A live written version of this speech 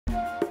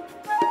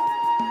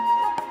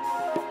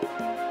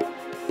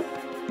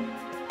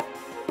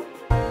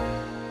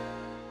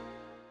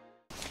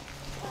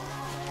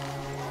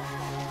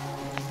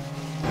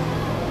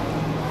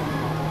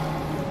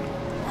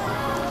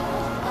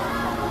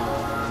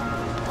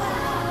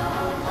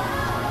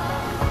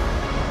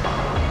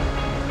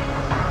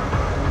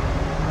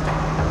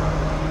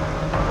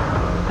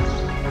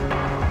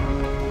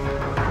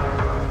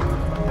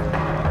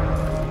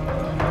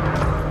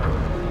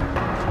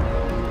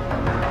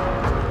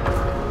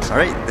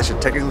Alright, this should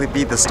technically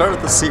be the start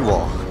of the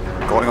seawall.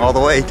 Going all the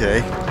way today.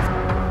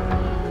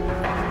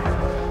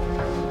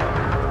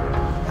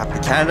 Happy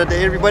Canada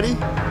Day, everybody!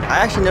 I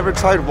actually never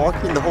tried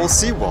walking the whole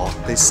seawall.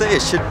 They say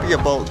it should be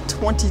about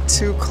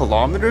 22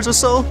 kilometers or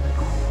so.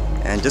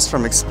 And just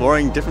from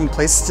exploring different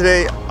places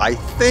today, I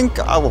think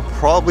I will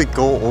probably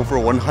go over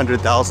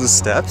 100,000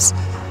 steps.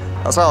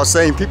 That's why I was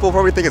saying, people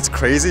probably think it's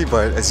crazy,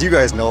 but as you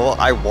guys know,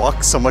 I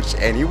walk so much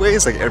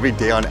anyways, like every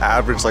day on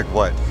average, like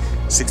what,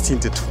 16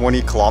 to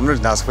 20 kilometers,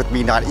 and that's with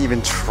me not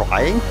even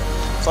trying.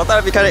 So I thought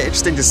it'd be kind of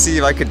interesting to see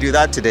if I could do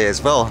that today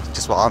as well,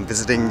 just while I'm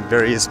visiting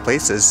various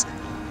places.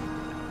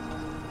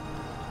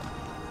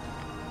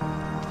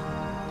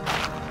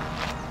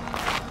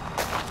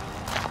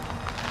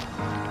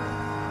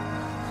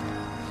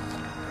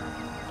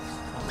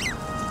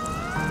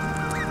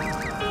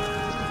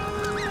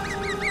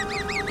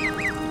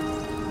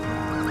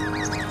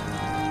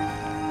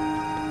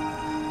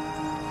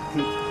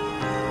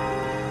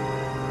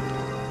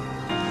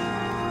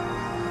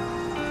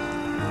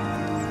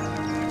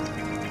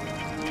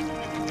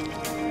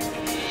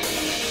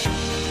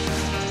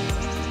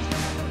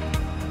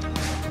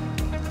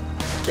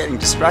 Getting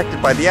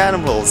distracted by the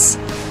animals.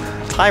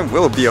 Time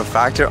will be a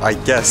factor, I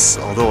guess,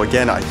 although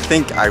again, I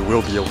think I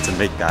will be able to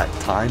make that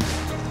time.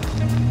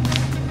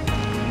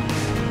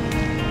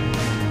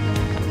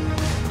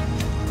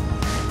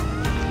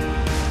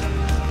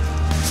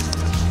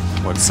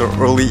 What's so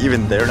early,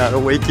 even they're not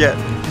awake yet?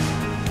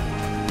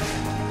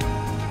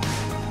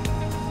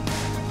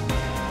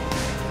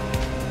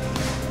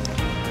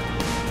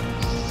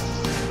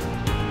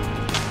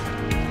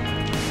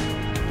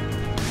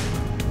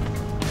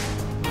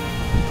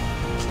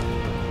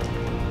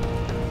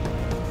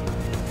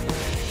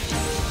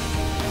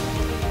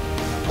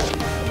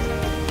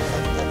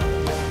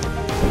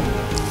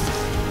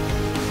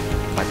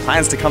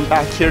 Plans to come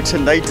back here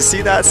tonight to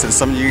see that, since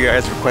some of you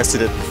guys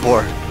requested it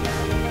before.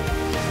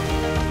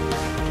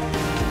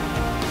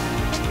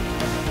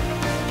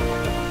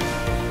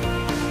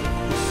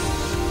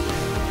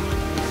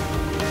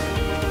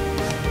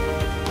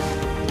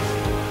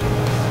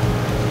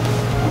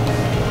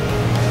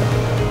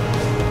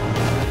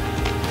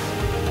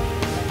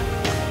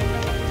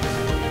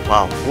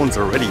 Wow, phone's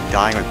already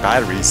dying with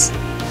batteries.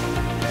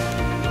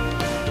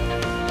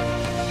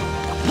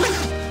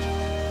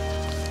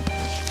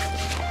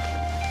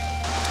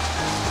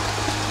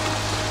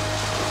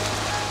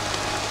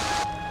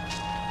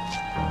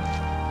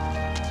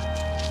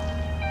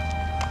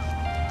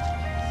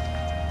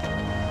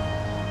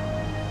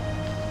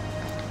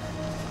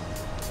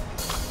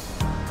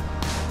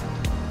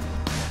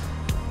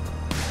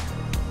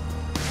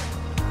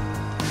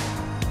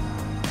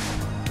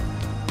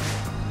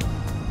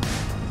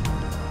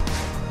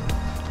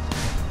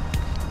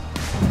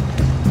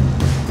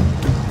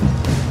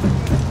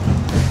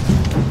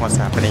 What's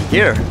happening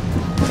here?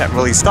 Can't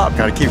really stop,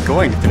 gotta keep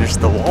going to finish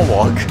the wall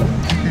walk.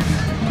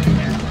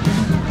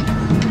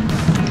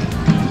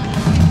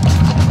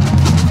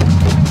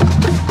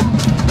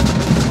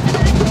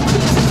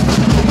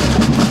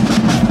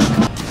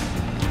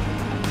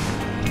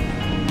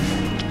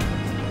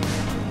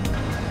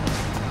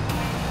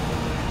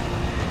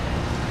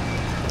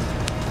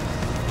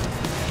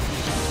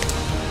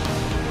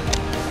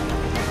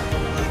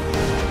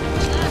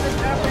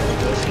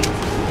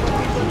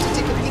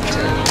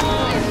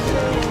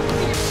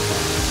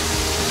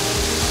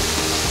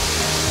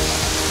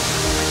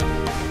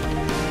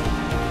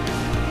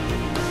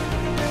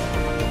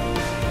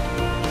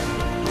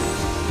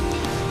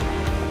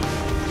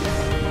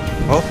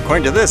 Well,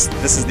 according to this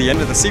is the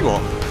end of the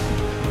seawall.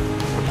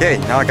 Okay,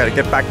 now I gotta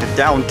get back to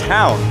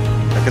downtown.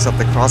 I guess I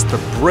have to cross the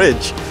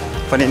bridge.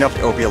 Funny enough,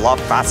 it'll be a lot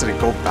faster to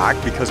go back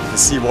because with the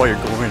seawall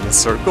you're going in a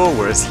circle,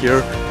 whereas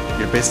here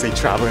you're basically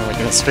traveling like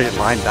in a straight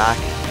line back.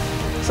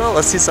 So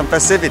let's see some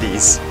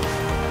festivities.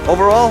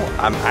 Overall,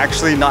 I'm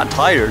actually not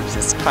tired.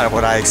 It's kind of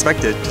what I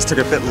expected. Just took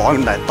a bit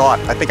longer than I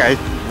thought. I think I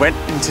went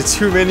into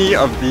too many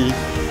of the,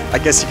 I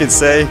guess you could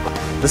say,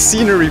 the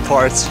scenery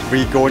parts where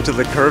you go into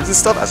the curves and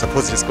stuff as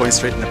opposed to just going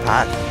straight in the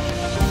path.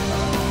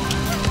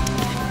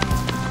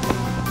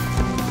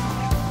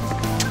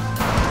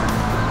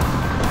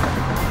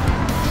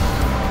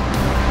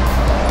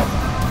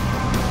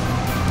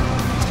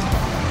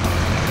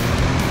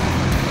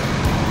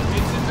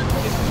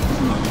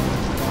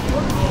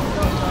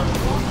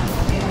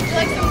 Would you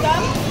like some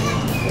gum?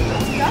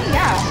 Gum?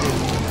 Yeah.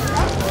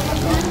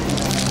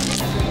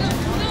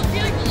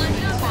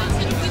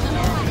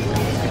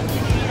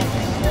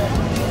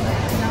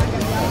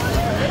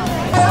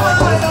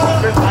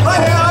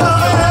 Hi,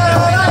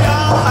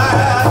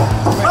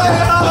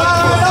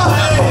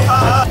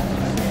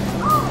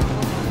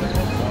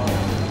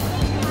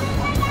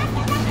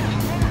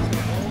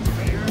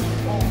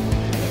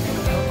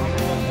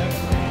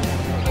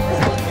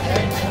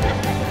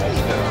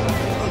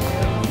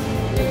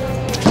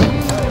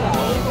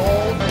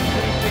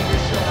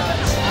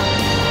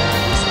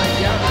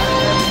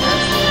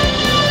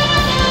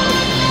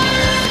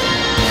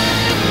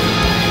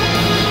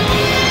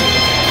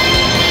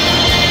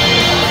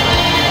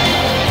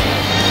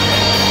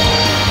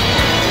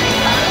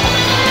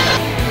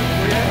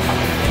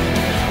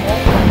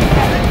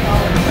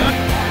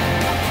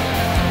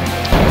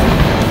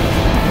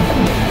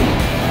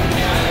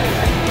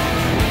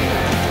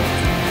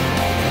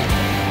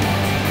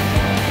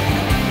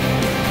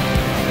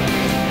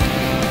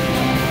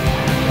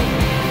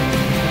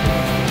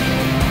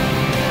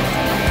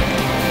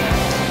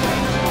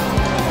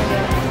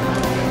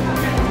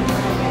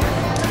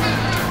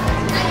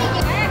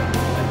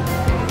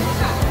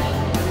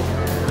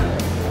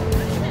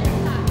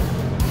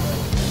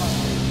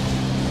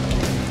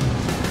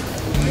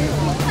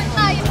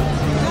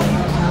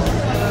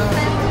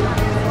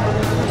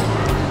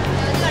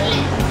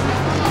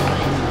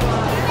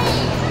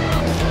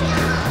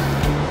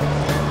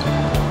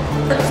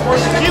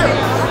 worth of gear.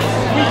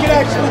 We can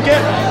actually get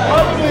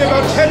probably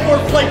about 10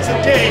 more flights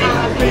a day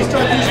based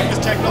on using this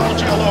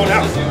technology alone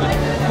out.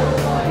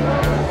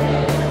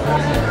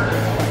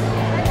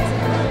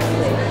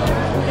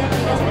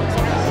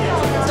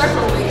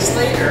 Several weeks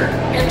later,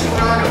 in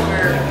Toronto,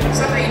 where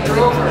somebody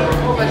drove her, a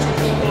whole bunch of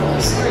people were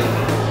asleep.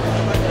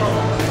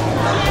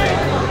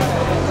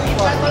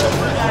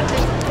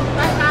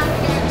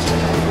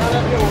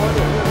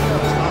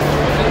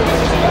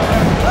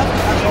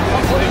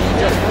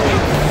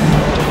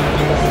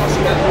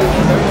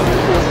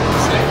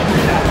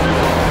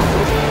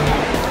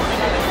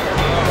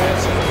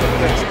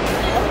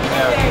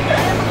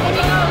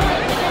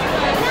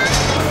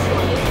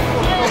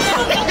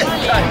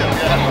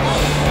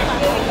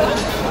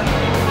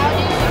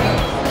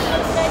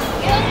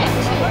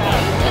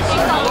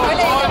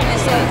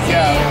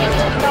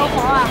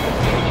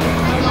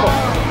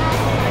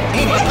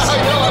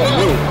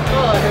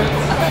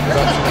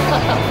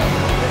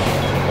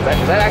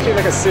 Is that actually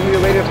like a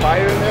simulated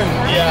fire in there?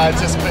 Yeah,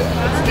 it's just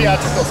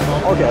theatrical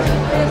smoke. Okay.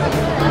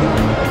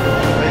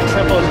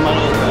 Triples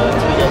money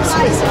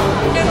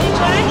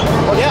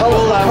Oh, yeah.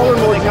 What color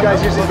mode do you guys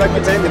usually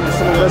recommend if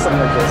someone does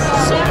something like this?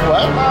 So,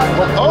 what?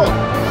 Oh,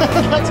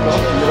 that's cool.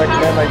 You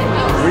recommend like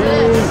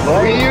green,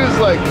 black? We use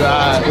like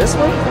that. This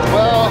one?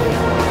 Well,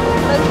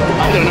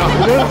 I don't know.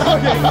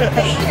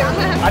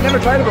 I never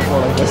tried it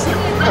before like this.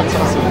 That's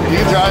awesome.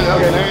 You can try it.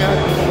 Okay, there you go.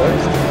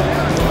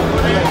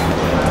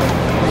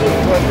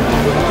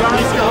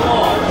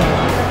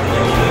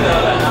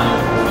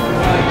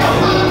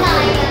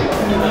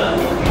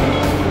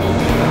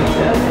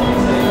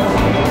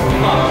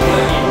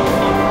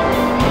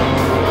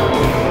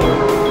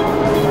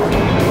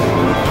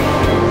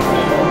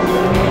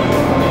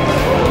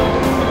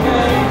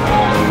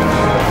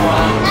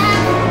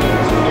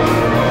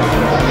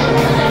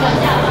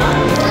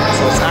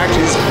 So it's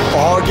actually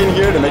fog in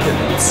here to make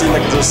it seem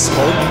like there's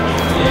smoke.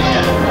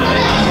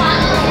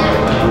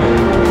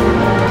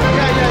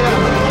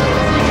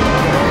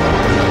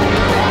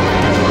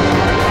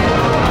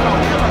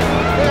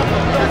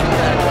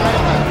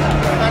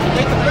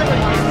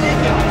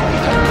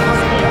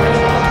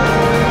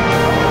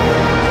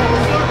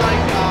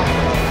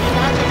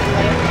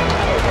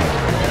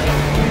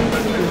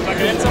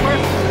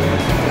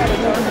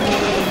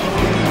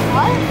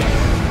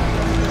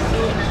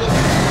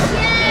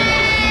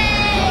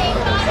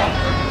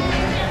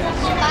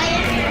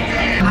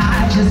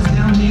 Just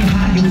tell me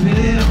how you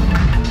feel.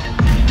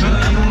 Girl,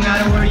 you don't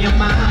gotta worry your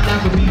mind. I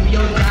could be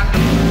your doctor.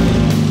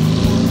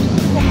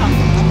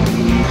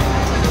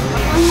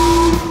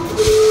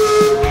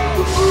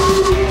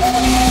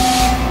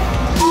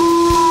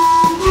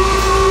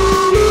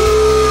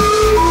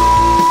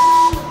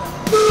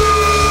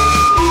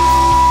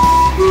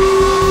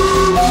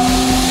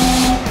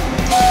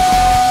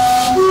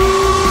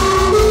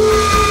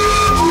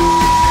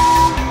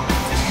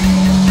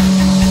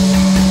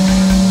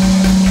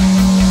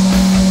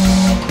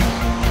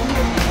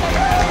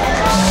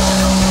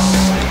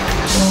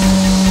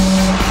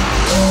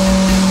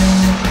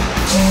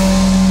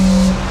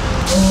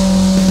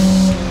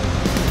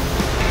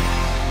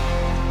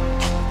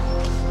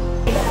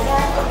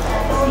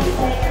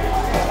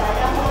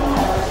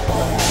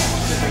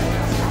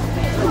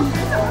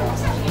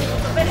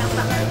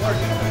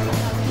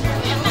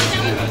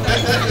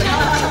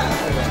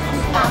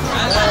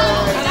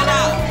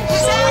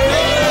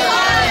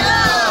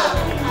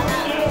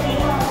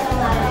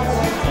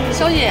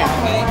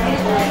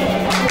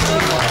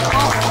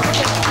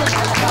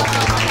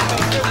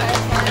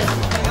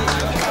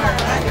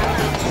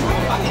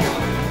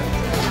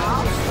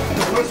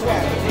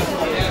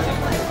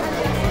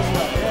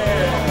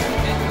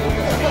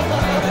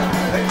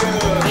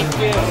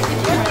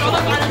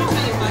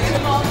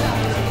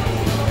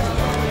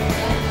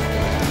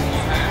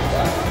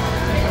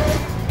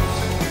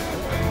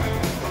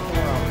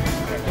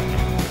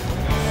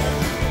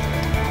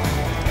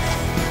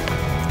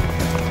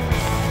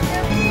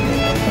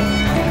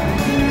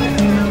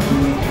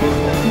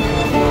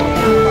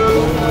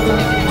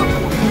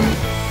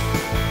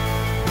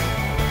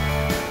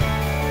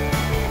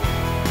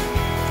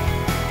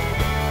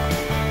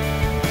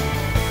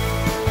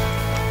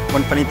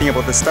 One funny thing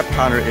about the step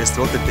counter is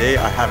throughout the day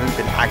I haven't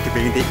been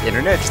activating the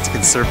internet just to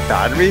conserve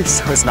battery,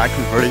 so it's not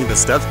converting the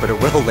steps, but it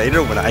will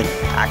later when I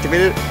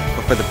activate it.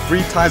 But for the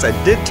 3 times I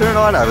did turn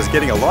on, I was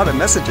getting a lot of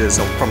messages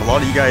from a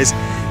lot of you guys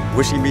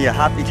wishing me a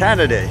happy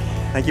Canada Day.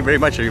 Thank you very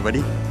much,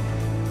 everybody.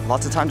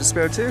 Lots of time to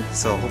spare too,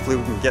 so hopefully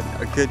we can get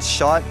a good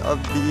shot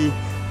of the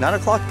 9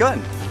 o'clock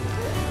gun.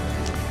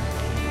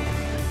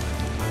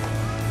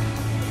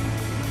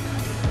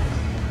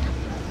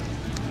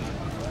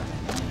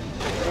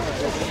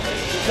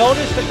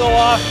 Notice to go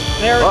off.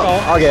 There we go.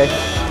 Okay.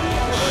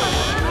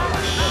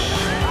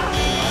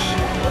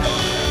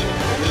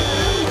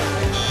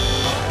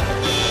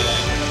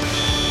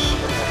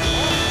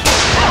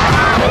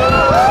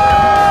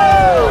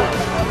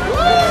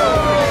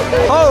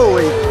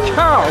 Holy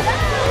cow!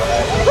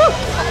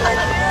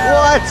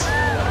 What?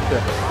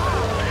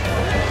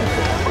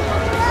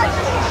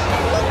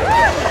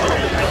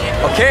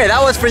 Okay,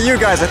 that was for you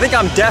guys. I think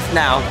I'm deaf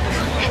now.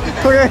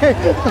 Okay.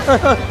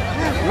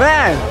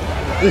 Man.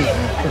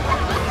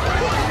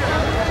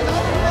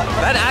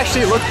 That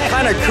actually looked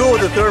kind of cool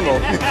with the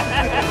thermal.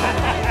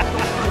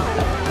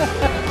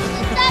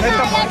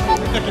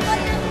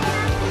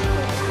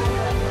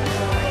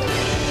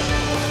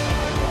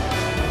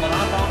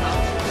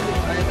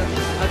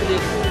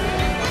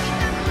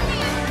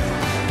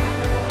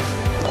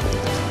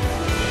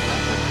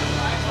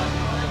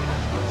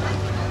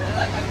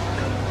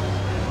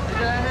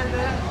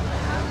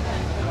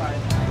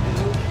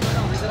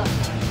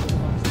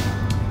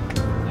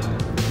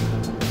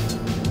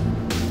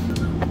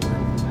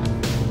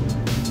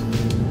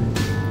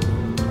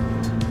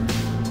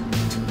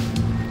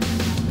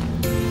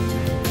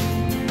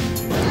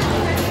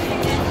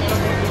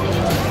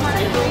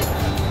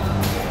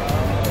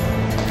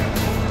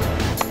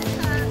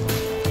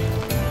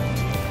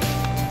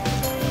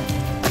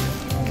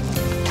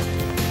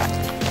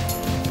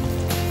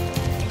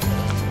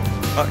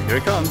 Oh, here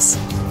it comes.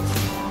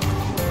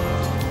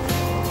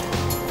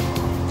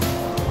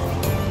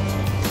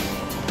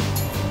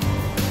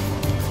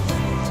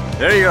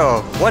 There you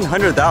go,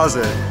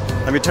 100,000.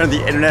 Let me turn the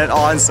internet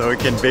on so it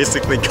can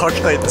basically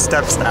calculate the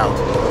steps now.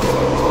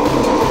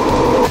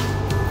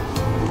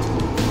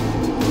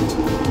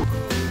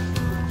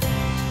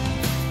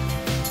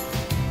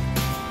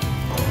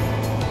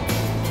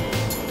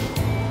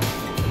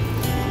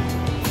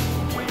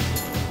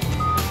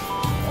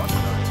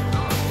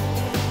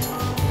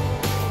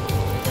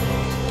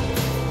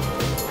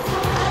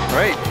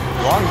 Right,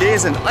 long day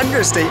is an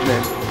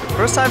understatement.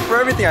 First time for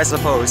everything, I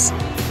suppose.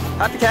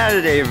 Happy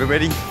Canada Day,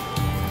 everybody.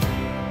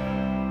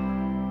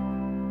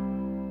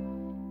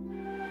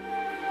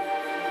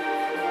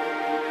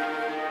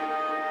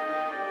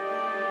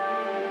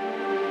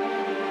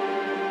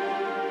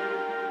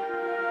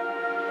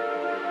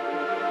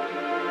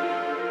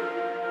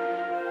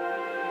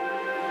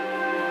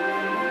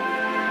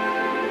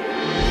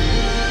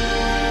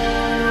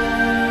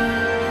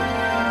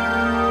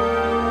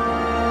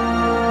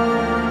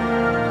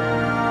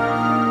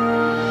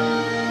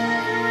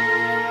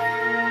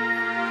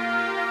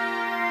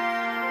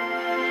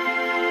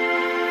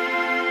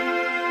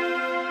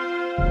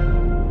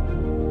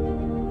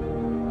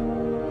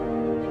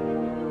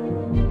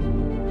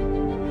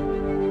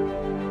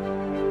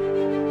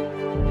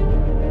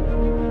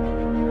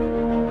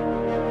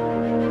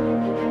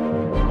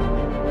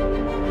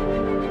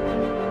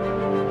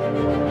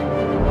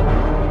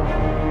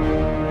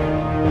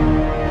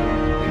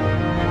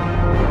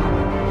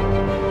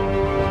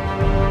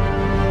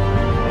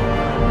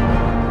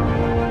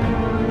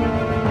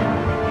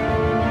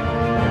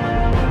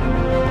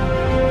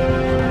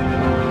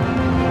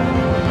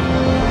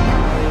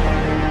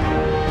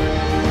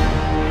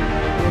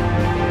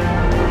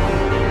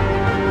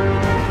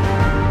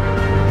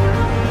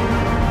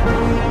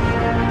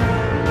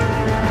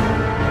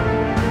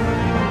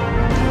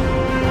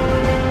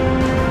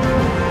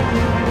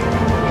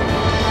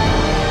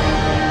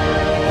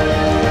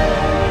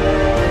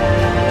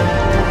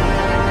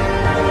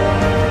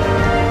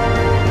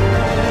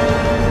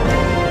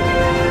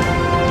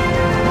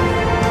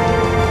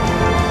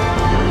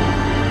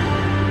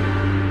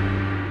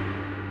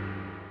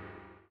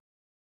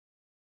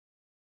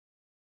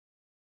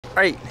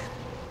 Alright,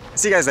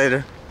 see you guys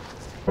later.